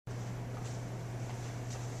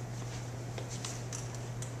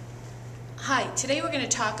Hi, today we're going to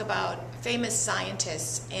talk about famous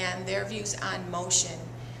scientists and their views on motion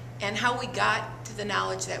and how we got to the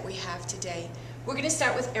knowledge that we have today. We're going to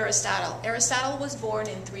start with Aristotle. Aristotle was born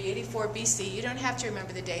in 384 BC. You don't have to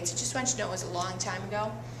remember the dates. I just want you to know it was a long time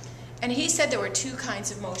ago. And he said there were two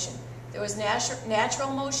kinds of motion. There was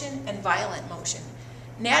natural motion and violent motion.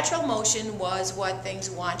 Natural motion was what things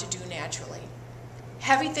want to do naturally.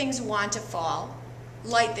 Heavy things want to fall.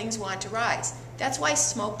 Light things want to rise. That's why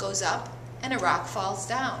smoke goes up and a rock falls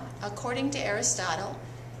down. According to Aristotle,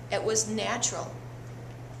 it was natural.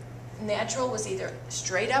 Natural was either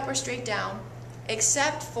straight up or straight down,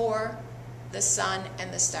 except for the sun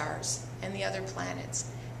and the stars and the other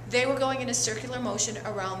planets. They were going in a circular motion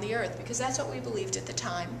around the earth because that's what we believed at the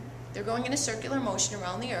time. They're going in a circular motion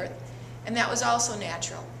around the earth, and that was also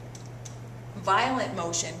natural. Violent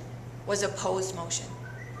motion was opposed motion.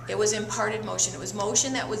 It was imparted motion. It was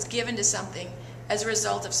motion that was given to something as a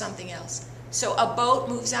result of something else. So a boat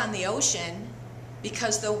moves on the ocean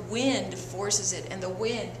because the wind forces it, and the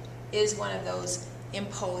wind is one of those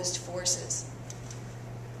imposed forces.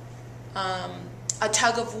 A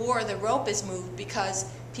tug of war, the rope is moved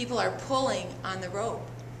because people are pulling on the rope,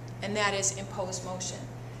 and that is imposed motion.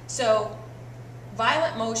 So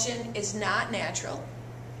violent motion is not natural.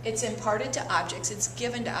 It's imparted to objects, it's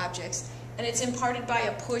given to objects, and it's imparted by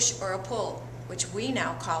a push or a pull, which we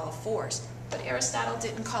now call a force. But Aristotle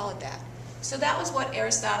didn't call it that. So that was what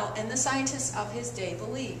Aristotle and the scientists of his day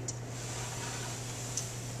believed.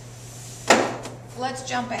 Let's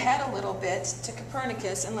jump ahead a little bit to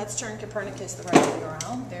Copernicus, and let's turn Copernicus the right way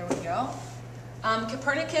around. There we go.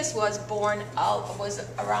 Copernicus was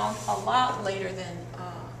around a lot later than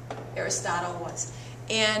Aristotle was.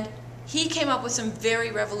 And he came up with some very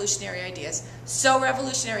revolutionary ideas. So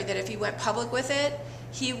revolutionary that if he went public with it,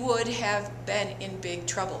 he would have been in big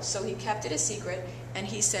trouble. So he kept it a secret, and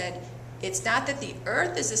he said, it's not that the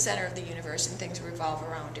Earth is the center of the universe and things revolve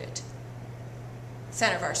around it.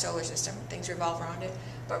 Center of our solar system, things revolve around it.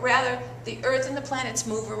 But rather, the Earth and the planets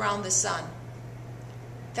move around the sun.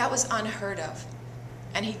 That was unheard of.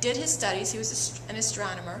 And he did his studies. He was an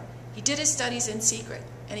astronomer. He did his studies in secret,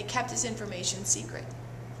 and he kept his information secret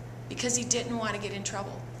because he didn't want to get in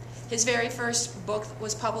trouble. His very first book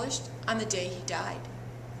was published on the day he died,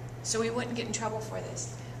 so he wouldn't get in trouble for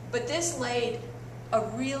this. But this laid a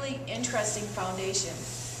really interesting foundation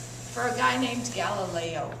for a guy named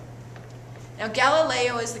Galileo. Now,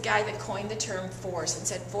 Galileo is the guy that coined the term force and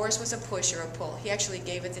said force was a push or a pull. He actually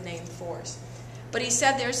gave it the name force. But he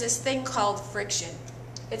said there's this thing called friction.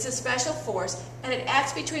 It's a special force, and it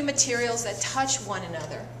acts between materials that touch one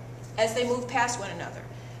another as they move past one another.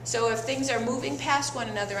 So if things are moving past one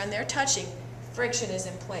another and they're touching, friction is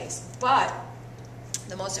in place. But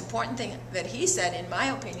the most important thing that he said, in my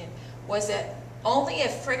opinion, was that only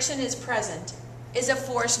if friction is present is a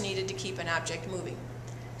force needed to keep an object moving.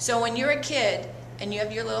 So when you're a kid and you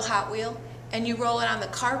have your little Hot Wheel and you roll it on the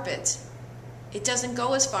carpet, it doesn't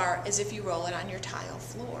go as far as if you roll it on your tile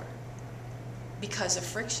floor because of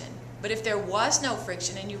friction. But if there was no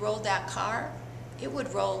friction and you rolled that car, it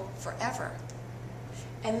would roll forever.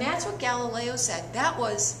 And that's what Galileo said. That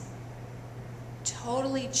was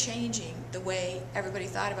totally changing the way everybody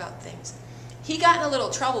thought about things. He got in a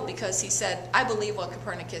little trouble because he said, I believe what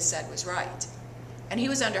Copernicus said was right. And he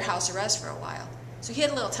was under house arrest for a while. So he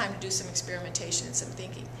had a little time to do some experimentation and some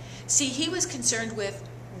thinking. See, he was concerned with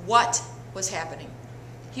what was happening.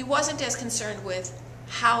 He wasn't as concerned with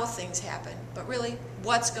how things happen, but really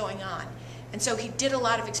what's going on. And so he did a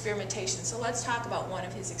lot of experimentation. So let's talk about one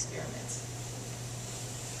of his experiments.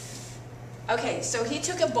 Okay, so he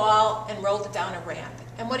took a ball and rolled it down a ramp.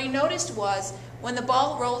 And what he noticed was when the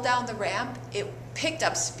ball rolled down the ramp, it picked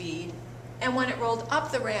up speed. And when it rolled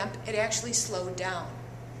up the ramp, it actually slowed down.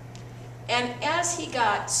 And as he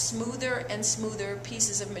got smoother and smoother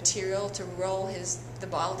pieces of material to roll the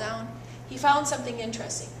ball down, he found something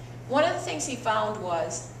interesting. One of the things he found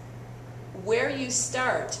was where you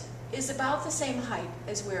start is about the same height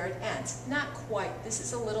as where it ends. Not quite. This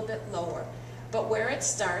is a little bit lower. But where it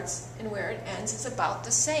starts and where it ends is about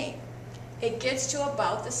the same. It gets to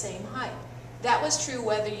about the same height. That was true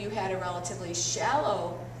whether you had a relatively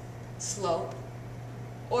shallow slope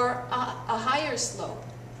or a higher slope.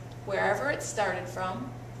 Wherever it started from,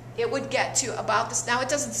 it would get to about this. Now, it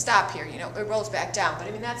doesn't stop here, it rolls back down, but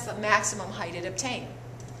I mean, that's the maximum height it obtained.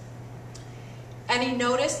 And he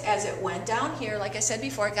noticed as it went down here, like I said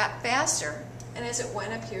before, it got faster, and as it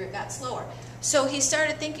went up here, it got slower. So he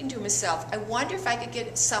started thinking to himself, I wonder if I could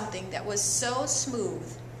get something that was so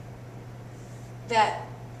smooth that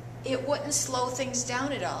it wouldn't slow things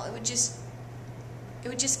down at all. It would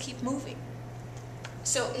just keep moving.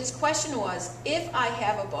 So his question was, if I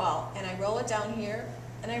have a ball and I roll it down here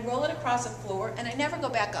and I roll it across the floor and I never go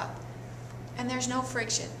back up and there's no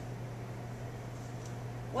friction,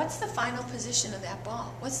 what's the final position of that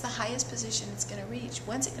ball? What's the highest position it's going to reach?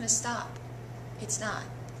 When's it going to stop? It's not.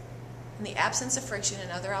 In the absence of friction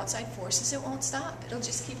and other outside forces, it won't stop. It'll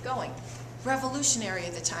just keep going. Revolutionary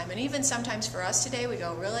at the time. And even sometimes for us today, we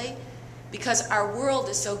go, really? Because our world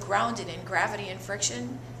is so grounded in gravity and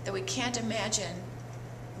friction that we can't imagine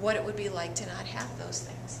what it would be like to not have those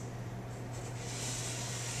things.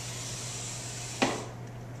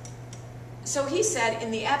 So he said, in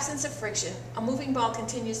the absence of friction, a moving ball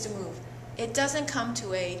continues to move. It doesn't come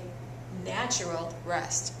to a natural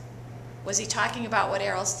rest. Was he talking about what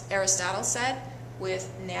Aristotle said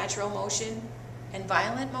with natural motion and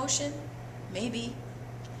violent motion? Maybe.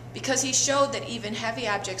 Because he showed that even heavy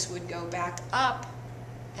objects would go back up,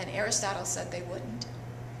 and Aristotle said they wouldn't.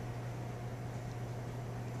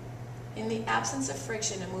 In the absence of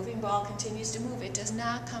friction, a moving ball continues to move. It does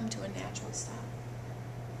not come to a natural stop.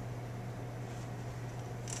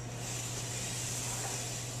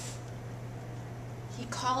 He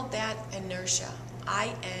called that inertia,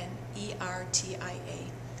 I-N-E-R-T-I-A.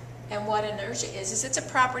 And what inertia is it's a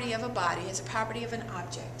property of a body, it's a property of an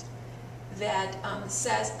object that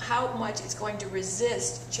says how much it's going to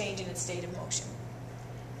resist change in its state of motion.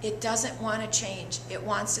 It doesn't want to change. It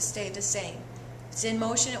wants to stay the same. If it's in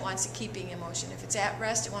motion, it wants to keep being in motion. If it's at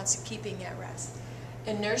rest, it wants to keep being at rest.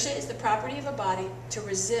 Inertia is the property of a body to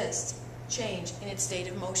resist change in its state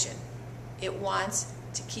of motion. It wants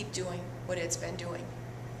to keep doing what it's been doing.